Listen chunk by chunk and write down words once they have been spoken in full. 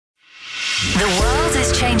The world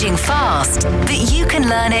is changing fast, but you can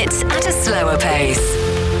learn it at a slower pace.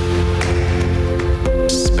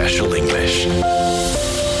 Special English.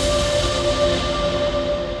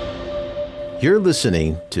 You're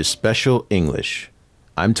listening to Special English.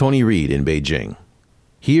 I'm Tony Reed in Beijing.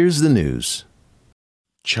 Here's the news.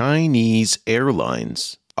 Chinese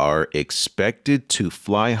airlines are expected to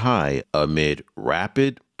fly high amid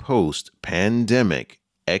rapid post-pandemic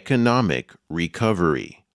economic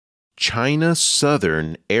recovery. China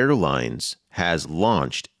Southern Airlines has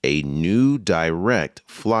launched a new direct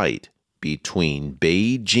flight between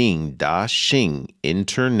Beijing Daxing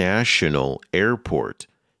International Airport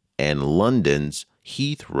and London's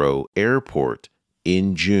Heathrow Airport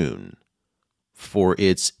in June. For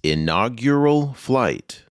its inaugural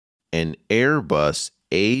flight, an Airbus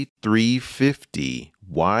A350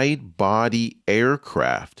 wide-body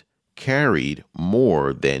aircraft carried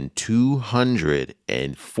more than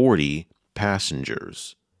 240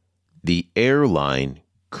 passengers. The airline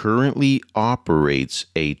currently operates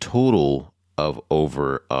a total of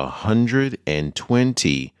over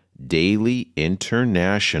 120 daily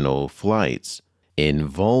international flights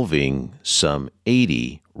involving some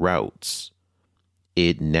 80 routes.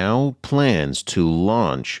 It now plans to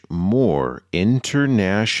launch more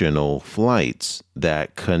international flights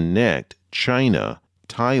that connect China,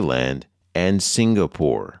 Thailand, and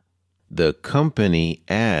Singapore. The company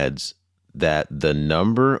adds that the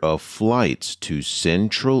number of flights to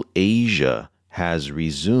Central Asia has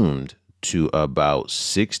resumed to about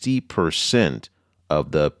 60%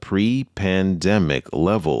 of the pre-pandemic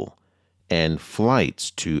level, and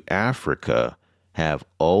flights to Africa have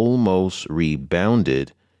almost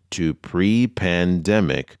rebounded to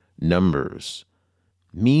pre-pandemic numbers.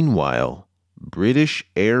 Meanwhile, British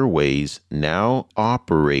Airways now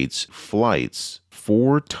operates flights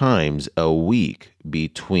 4 times a week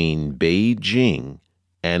between Beijing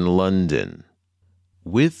and London.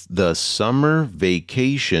 With the summer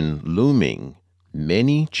vacation looming,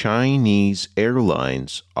 many Chinese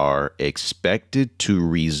airlines are expected to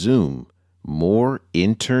resume more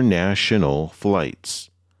international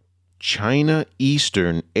flights. China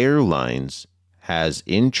Eastern Airlines has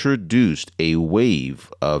introduced a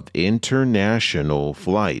wave of international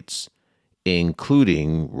flights,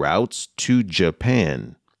 including routes to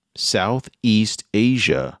Japan, Southeast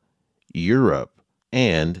Asia, Europe,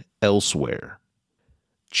 and elsewhere.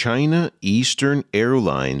 China Eastern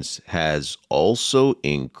Airlines has also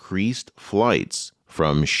increased flights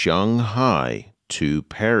from Shanghai to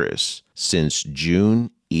Paris since June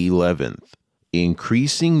 11th,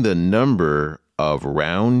 increasing the number of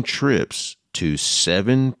round trips to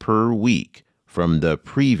 7 per week from the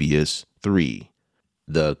previous 3.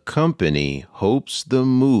 The company hopes the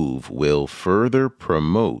move will further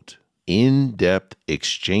promote in-depth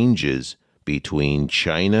exchanges between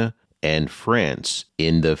China and France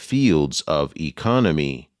in the fields of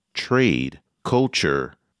economy, trade,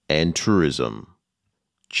 culture, and tourism.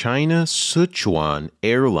 China Sichuan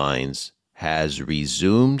Airlines has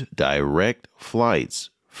resumed direct flights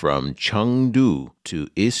from Chengdu to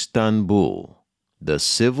Istanbul. The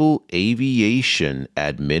Civil Aviation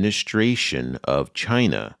Administration of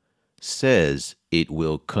China says it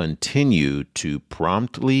will continue to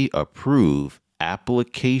promptly approve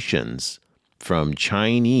applications from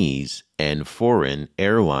Chinese and foreign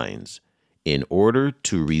airlines in order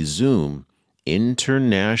to resume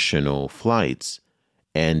international flights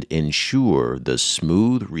and ensure the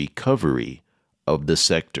smooth recovery of the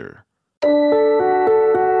sector.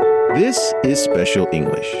 This is Special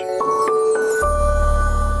English.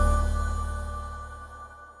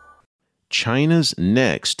 China's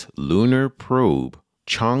next lunar probe,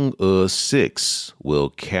 Chang'e 6, will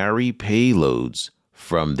carry payloads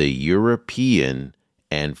from the European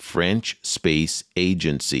and French space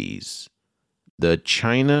agencies. The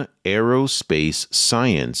China Aerospace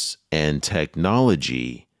Science and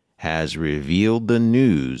Technology has revealed the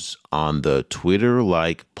news on the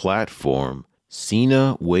Twitter-like platform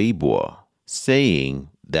Sina Weibo, saying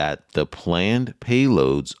that the planned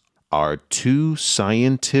payloads are 2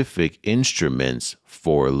 scientific instruments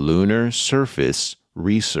for lunar surface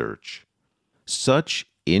research. Such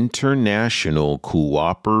international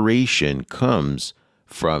cooperation comes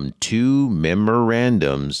from 2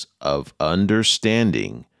 memorandums of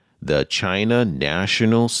understanding the China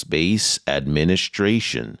National Space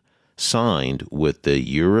Administration signed with the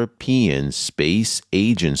European Space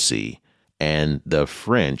Agency and the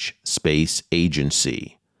French Space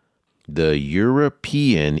Agency. The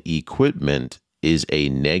European equipment is a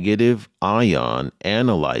negative ion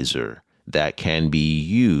analyzer that can be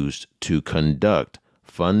used to conduct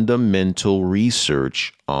fundamental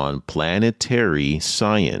research on planetary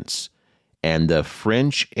science, and the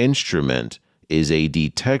French instrument is a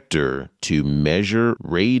detector to measure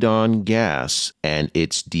radon gas and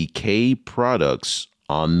its decay products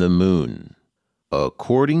on the moon.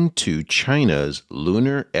 According to China's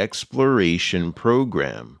lunar exploration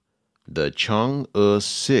program, the Chang'e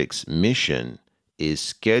 6 mission is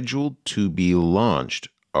scheduled to be launched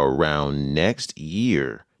around next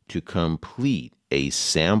year to complete a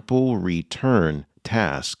sample return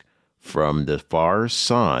task from the far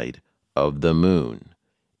side of the moon.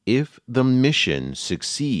 If the mission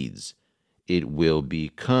succeeds, it will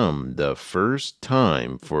become the first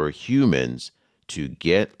time for humans to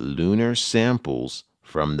get lunar samples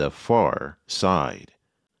from the far side.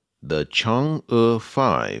 The Chang'e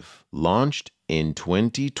 5, launched in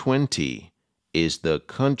 2020, is the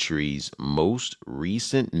country's most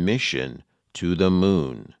recent mission to the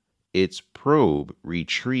moon. Its probe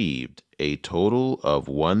retrieved a total of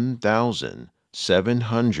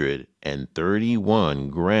 1,731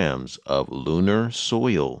 grams of lunar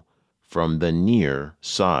soil from the near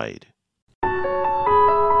side.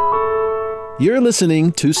 You're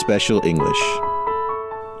listening to Special English.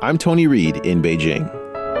 I'm Tony Reed in Beijing.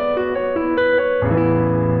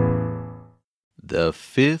 The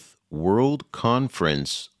 5th World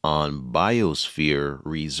Conference on Biosphere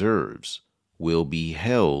Reserves will be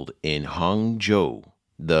held in Hangzhou,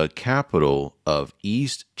 the capital of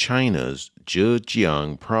East China's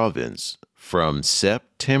Zhejiang province, from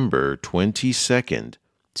September 22nd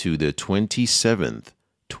to the 27th,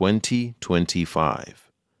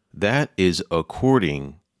 2025. That is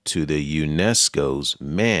according to the UNESCO's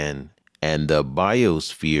Man and the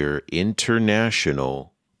Biosphere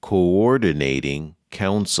International Coordinating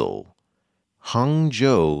Council.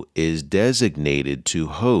 Hangzhou is designated to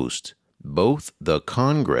host both the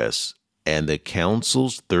Congress and the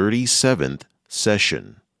Council's 37th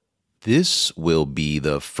session. This will be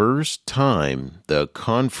the first time the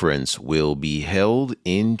conference will be held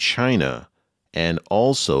in China and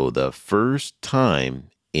also the first time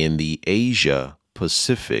in the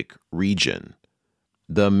Asia-Pacific region.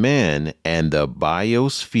 The Man and the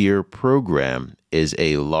Biosphere program is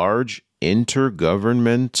a large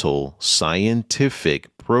intergovernmental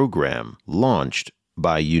scientific program launched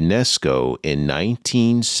by UNESCO in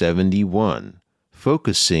 1971,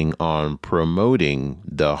 focusing on promoting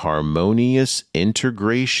the harmonious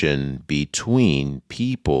integration between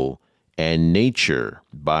people and nature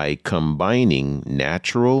by combining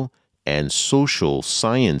natural and social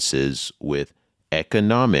sciences with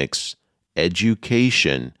economics,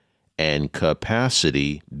 education, and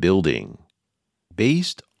capacity building.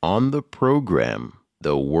 Based on the program,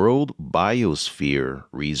 the World Biosphere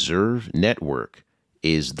Reserve Network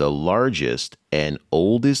is the largest and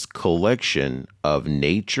oldest collection of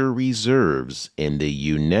nature reserves in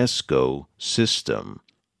the UNESCO system.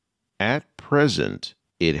 At present,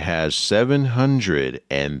 it has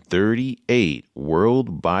 738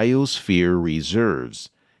 World Biosphere Reserves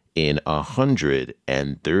in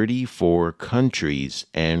 134 countries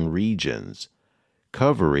and regions,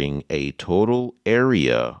 covering a total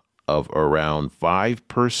area of around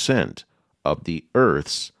 5% of the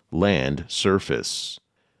Earth's land surface.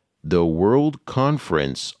 The World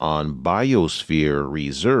Conference on Biosphere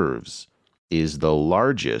Reserves is the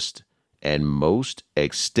largest and most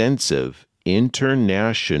extensive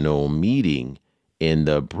international meeting in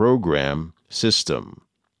the program system.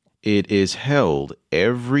 It is held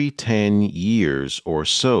every 10 years or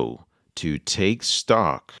so to take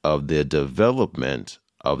stock of the development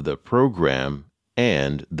of the program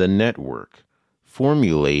and the network,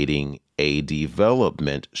 formulating a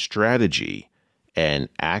development strategy and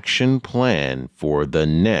action plan for the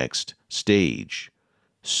next stage.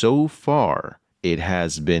 So far, it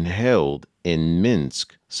has been held in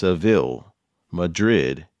Minsk, Seville,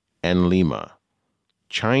 Madrid, and Lima.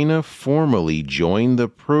 China formally joined the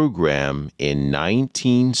program in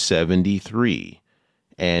 1973,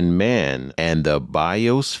 and Man and the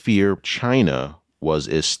Biosphere China was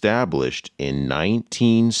established in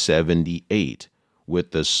 1978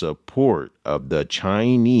 with the support of the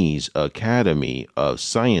Chinese Academy of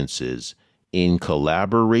Sciences in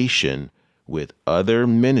collaboration with other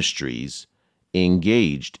ministries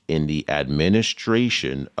engaged in the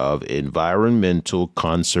administration of environmental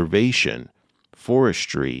conservation,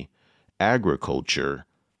 forestry, agriculture,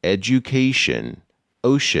 education,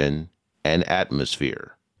 ocean, and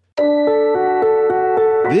atmosphere.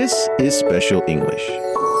 This is Special English.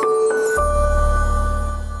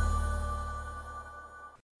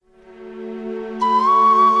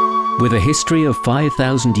 With a history of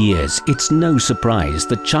 5,000 years, it's no surprise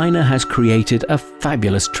that China has created a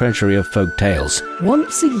fabulous treasury of folk tales.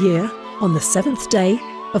 Once a year, on the 7th day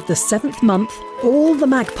of the 7th month, all the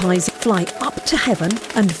magpies fly up to heaven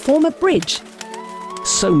and form a bridge.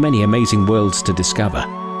 So many amazing worlds to discover.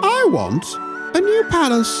 I want a new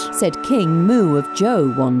palace, said King Mu of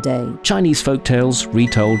Zhou one day. Chinese folk tales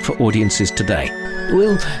retold for audiences today.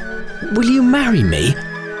 Will you marry me?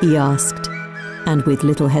 He asked. And with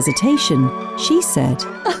little hesitation, she said,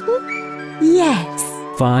 yes.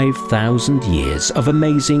 5,000 years of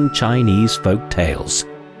amazing Chinese folk tales.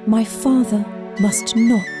 My father must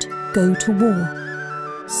not go to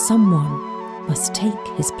war. Someone must take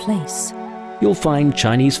his place. You'll find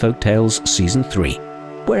Chinese Folk Tales Season 3,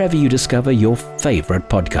 wherever you discover your favorite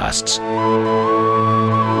podcasts.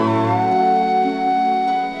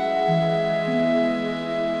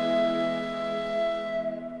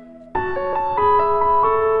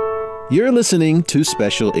 You're listening to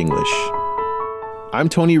Special English. I'm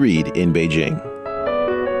Tony Reed in Beijing.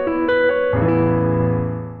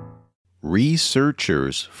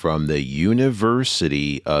 Researchers from the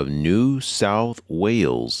University of New South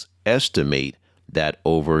Wales estimate that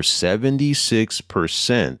over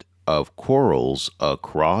 76% of corals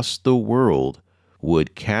across the world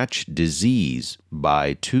would catch disease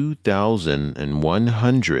by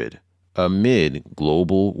 2100 amid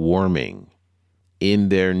global warming. In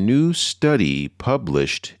their new study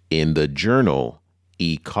published in the journal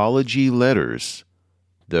Ecology Letters,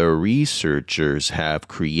 the researchers have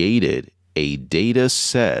created a data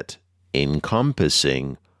set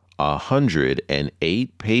encompassing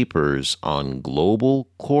 108 papers on global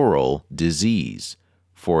coral disease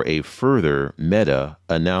for a further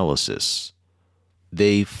meta-analysis.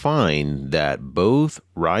 They find that both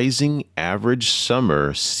rising average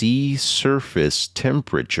summer sea surface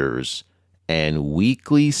temperatures and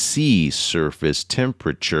weekly sea surface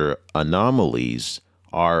temperature anomalies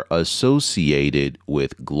are associated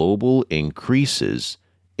with global increases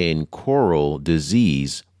in coral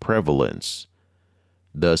disease prevalence.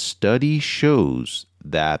 The study shows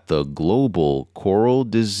that the global coral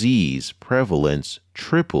disease prevalence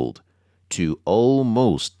tripled to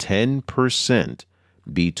almost 10%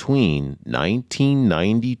 between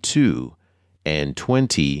 1992 and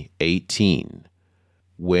 2018.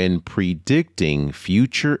 When predicting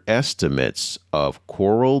future estimates of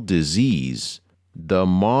coral disease, the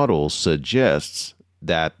model suggests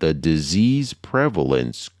that the disease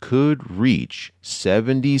prevalence could reach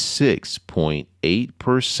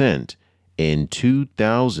 76.8% in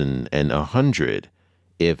 2100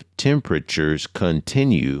 if temperatures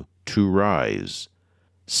continue to rise.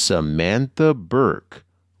 Samantha Burke,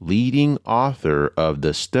 leading author of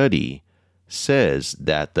the study, says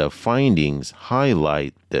that the findings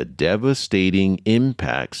highlight the devastating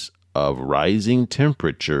impacts of rising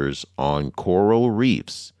temperatures on coral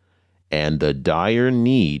reefs and the dire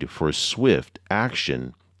need for swift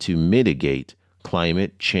action to mitigate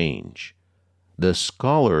climate change. The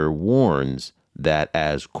scholar warns that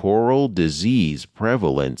as coral disease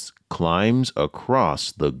prevalence climbs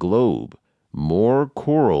across the globe, more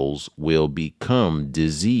corals will become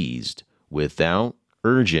diseased without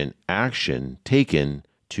urgent action taken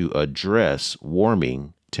to address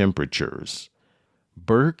warming temperatures.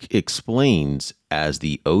 Burke explains as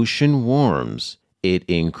the ocean warms, it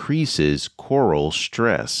increases coral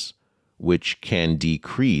stress, which can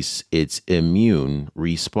decrease its immune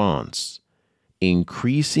response.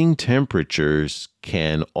 Increasing temperatures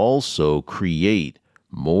can also create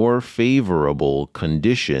more favorable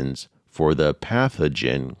conditions for the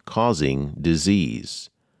pathogen causing disease.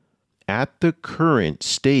 At the current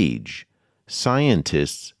stage,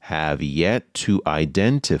 scientists have yet to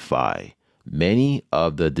identify many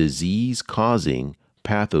of the disease-causing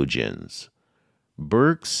pathogens.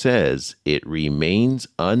 Burke says it remains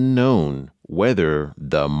unknown whether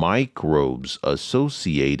the microbes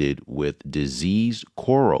associated with diseased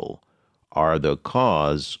coral are the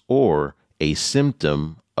cause or a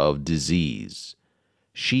symptom of disease.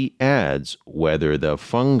 She adds whether the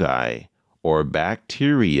fungi or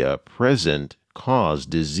bacteria present cause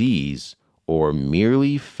disease or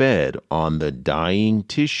merely fed on the dying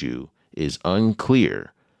tissue is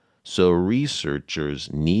unclear, so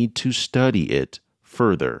researchers need to study it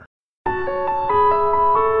further.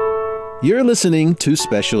 You're listening to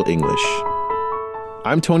Special English.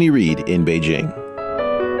 I'm Tony Reed in Beijing.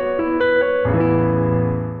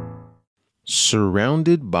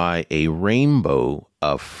 Surrounded by a rainbow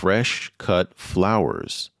of fresh-cut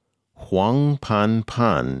flowers, Huang Pan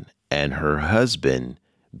Pan and her husband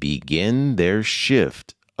begin their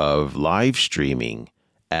shift of live streaming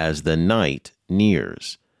as the night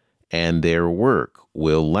nears, and their work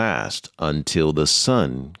will last until the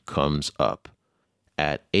sun comes up.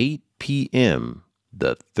 At 8 p.m.,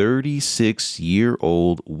 the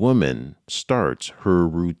 36-year-old woman starts her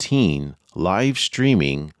routine live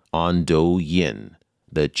streaming on Douyin,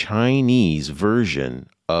 the Chinese version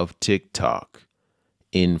of TikTok.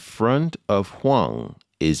 In front of Huang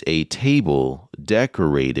is a table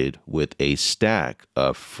decorated with a stack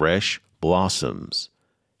of fresh blossoms.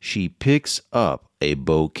 She picks up a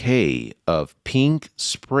bouquet of pink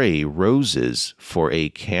spray roses for a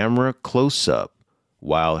camera close-up,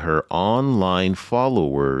 while her online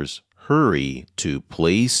followers hurry to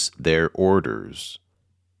place their orders.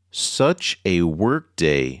 Such a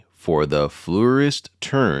workday for the florist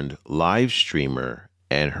turned live streamer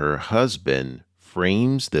and her husband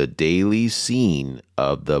frames the daily scene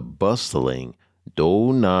of the bustling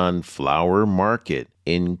Dounan flower market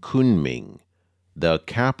in Kunming, the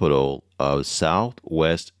capital of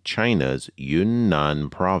southwest China's Yunnan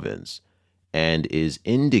province, and is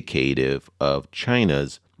indicative of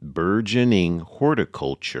China's burgeoning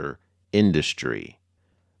horticulture industry.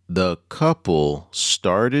 The couple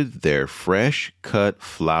started their fresh-cut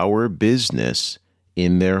flower business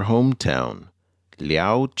in their hometown,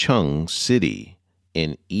 Liaocheng City,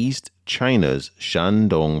 in East China's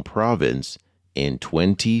Shandong province in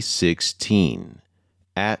 2016.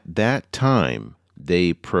 At that time,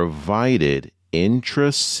 they provided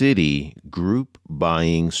intra-city group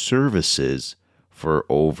buying services for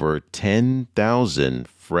over 10,000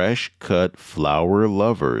 fresh-cut flower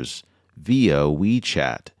lovers via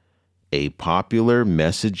WeChat, a popular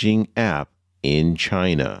messaging app in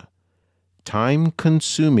China.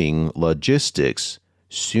 Time-consuming logistics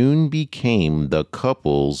soon became the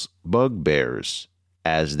couple's bugbears,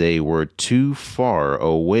 as they were too far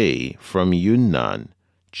away from Yunnan,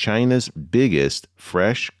 China's biggest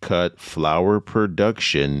fresh-cut flower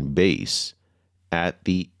production base. At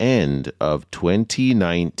the end of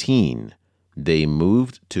 2019, they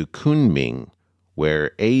moved to Kunming,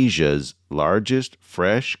 where Asia's largest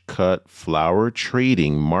fresh-cut flower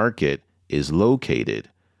trading market is located,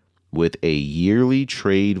 with a yearly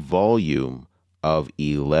trade volume of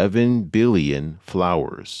 11 billion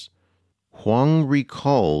flowers. Huang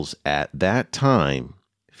recalls at that time,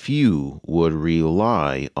 few would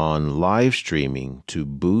rely on live streaming to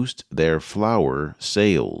boost their flower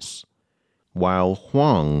sales. While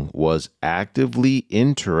Huang was actively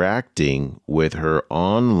interacting with her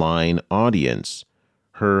online audience,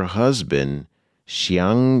 her husband,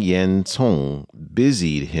 Xiang Yancong,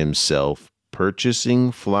 busied himself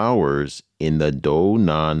purchasing flowers in the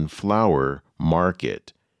Dounan flower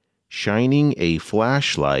market. Shining a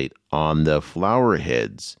flashlight on the flower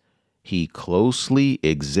heads, he closely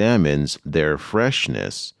examines their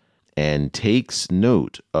freshness and takes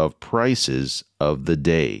note of prices of the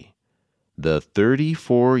day. The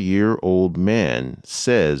 34-year-old man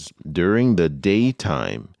says during the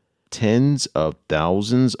daytime, tens of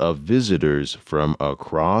thousands of visitors from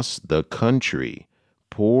across the country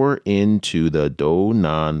pour into the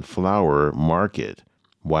Dounan flower market,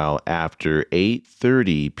 while after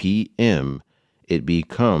 8:30 p.m., it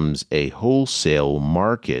becomes a wholesale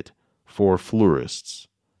market for florists.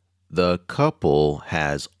 The couple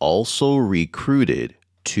has also recruited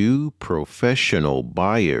 2 professional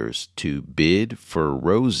buyers to bid for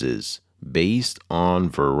roses based on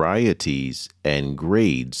varieties and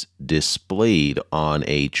grades displayed on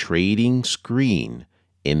a trading screen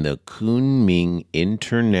in the Kunming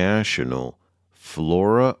International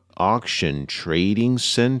Flora Auction Trading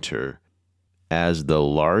Center. As the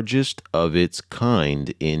largest of its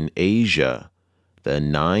kind in Asia, the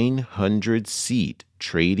 900-seat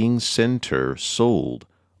trading center sold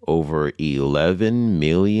over 11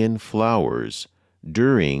 million flowers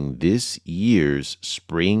during this year's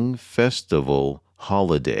Spring Festival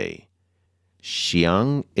holiday.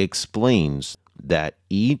 Xiang explains that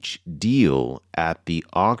each deal at the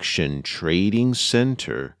auction trading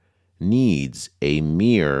center needs a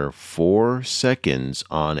mere 4 seconds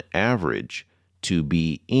on average to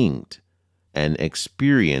be inked, an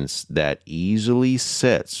experience that easily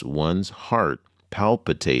sets one's heart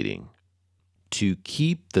palpitating. To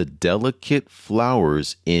keep the delicate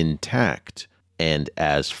flowers intact and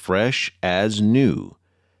as fresh as new,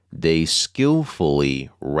 they skillfully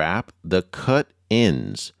wrap the cut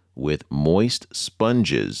ends with moist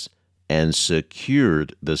sponges and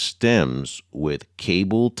secured the stems with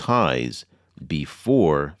cable ties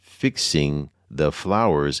before fixing the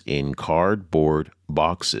flowers in cardboard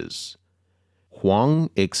boxes. Huang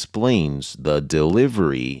explains the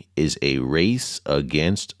delivery is a race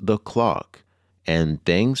against the clock, and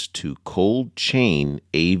thanks to cold chain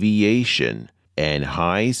aviation, and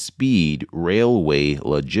high-speed railway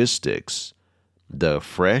logistics, the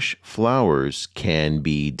fresh flowers can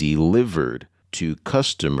be delivered to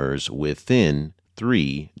customers within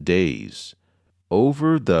 3 days.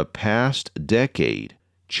 Over the past decade,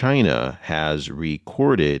 China has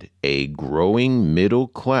recorded a growing middle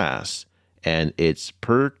class, and its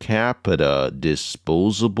per capita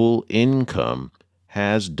disposable income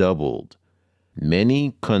has doubled.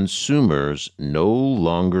 Many consumers no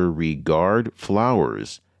longer regard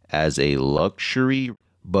flowers as a luxury,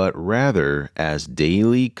 but rather as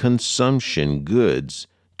daily consumption goods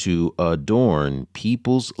to adorn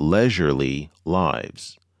people's leisurely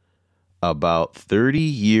lives. About 30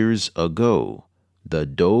 years ago, the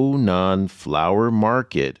Dounan Flower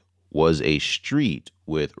Market was a street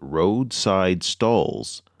with roadside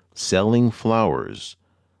stalls selling flowers,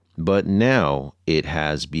 but now it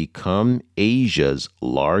has become Asia's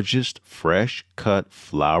largest fresh-cut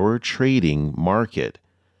flower trading market,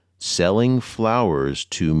 selling flowers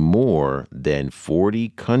to more than 40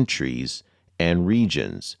 countries and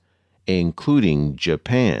regions, including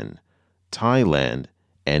Japan, Thailand,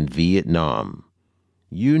 and Vietnam.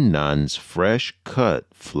 Yunnan's fresh-cut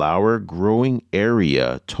flower growing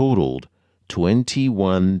area totaled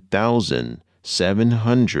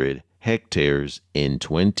 21,700 hectares in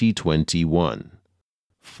 2021,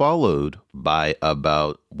 followed by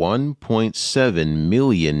about 1.7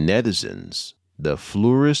 million netizens. The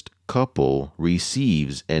florist couple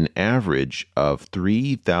receives an average of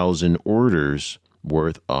 3,000 orders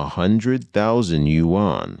worth 100,000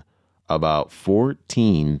 yuan, about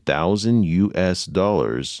 14,000 US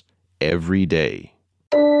dollars every day.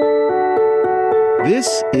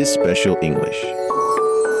 This is Special English.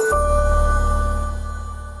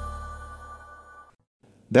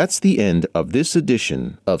 That's the end of this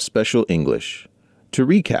edition of Special English. To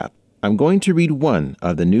recap, I'm going to read one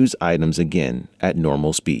of the news items again at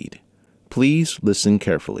normal speed. Please listen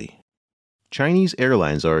carefully. Chinese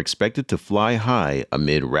airlines are expected to fly high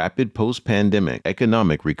amid rapid post-pandemic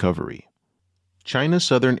economic recovery. China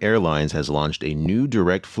Southern Airlines has launched a new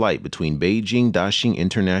direct flight between Beijing Daxing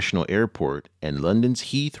International Airport and London's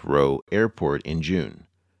Heathrow Airport in June.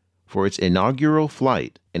 For its inaugural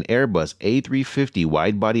flight, an Airbus A350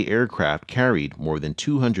 wide-body aircraft carried more than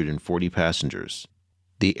 240 passengers.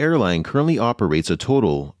 The airline currently operates a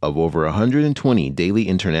total of over 120 daily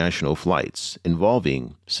international flights,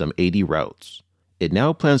 involving some 80 routes. It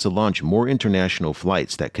now plans to launch more international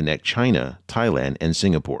flights that connect China, Thailand, and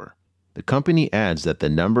Singapore. The company adds that the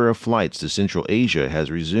number of flights to Central Asia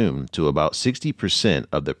has resumed to about 60%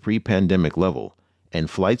 of the pre-pandemic level, and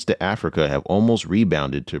flights to Africa have almost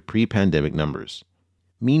rebounded to pre-pandemic numbers.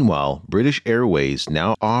 Meanwhile, British Airways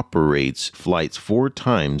now operates flights 4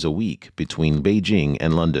 times a week between Beijing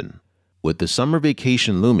and London. With the summer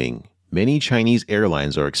vacation looming, many Chinese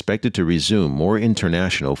airlines are expected to resume more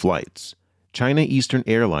international flights. China Eastern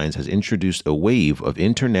Airlines has introduced a wave of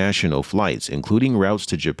international flights, including routes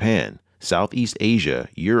to Japan, Southeast Asia,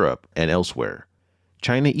 Europe, and elsewhere.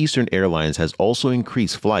 China Eastern Airlines has also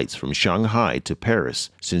increased flights from Shanghai to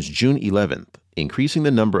Paris since June 11th, increasing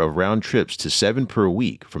the number of round trips to 7 per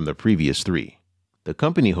week from the previous 3. The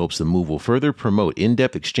company hopes the move will further promote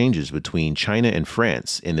in-depth exchanges between China and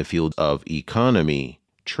France in the fields of economy,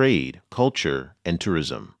 trade, culture, and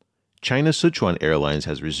tourism. China Sichuan Airlines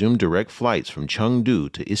has resumed direct flights from Chengdu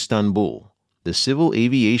to Istanbul. The Civil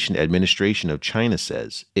Aviation Administration of China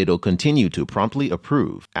says it'll continue to promptly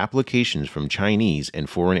approve applications from Chinese and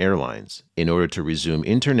foreign airlines in order to resume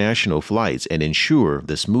international flights and ensure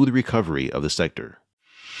the smooth recovery of the sector.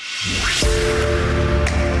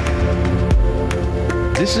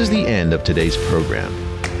 This is the end of today's program.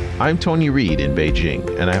 I'm Tony Reed in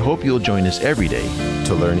Beijing, and I hope you'll join us every day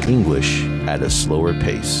to learn English at a slower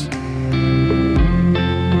pace.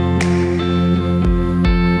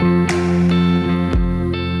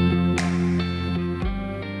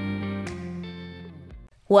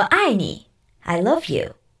 我爱你 I love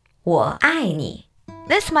you 我爱你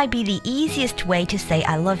This might be the easiest way to say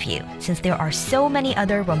I love you, since there are so many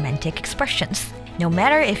other romantic expressions. No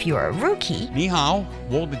matter if you're a rookie 你好，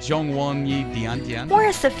我的中文一点点 or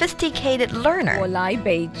a sophisticated learner, 我来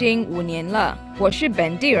北京5年了，我是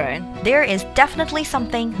本地人。 there is definitely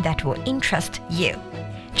something that will interest you.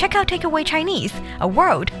 Check out Takeaway Chinese, a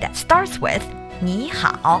word that starts with 你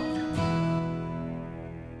好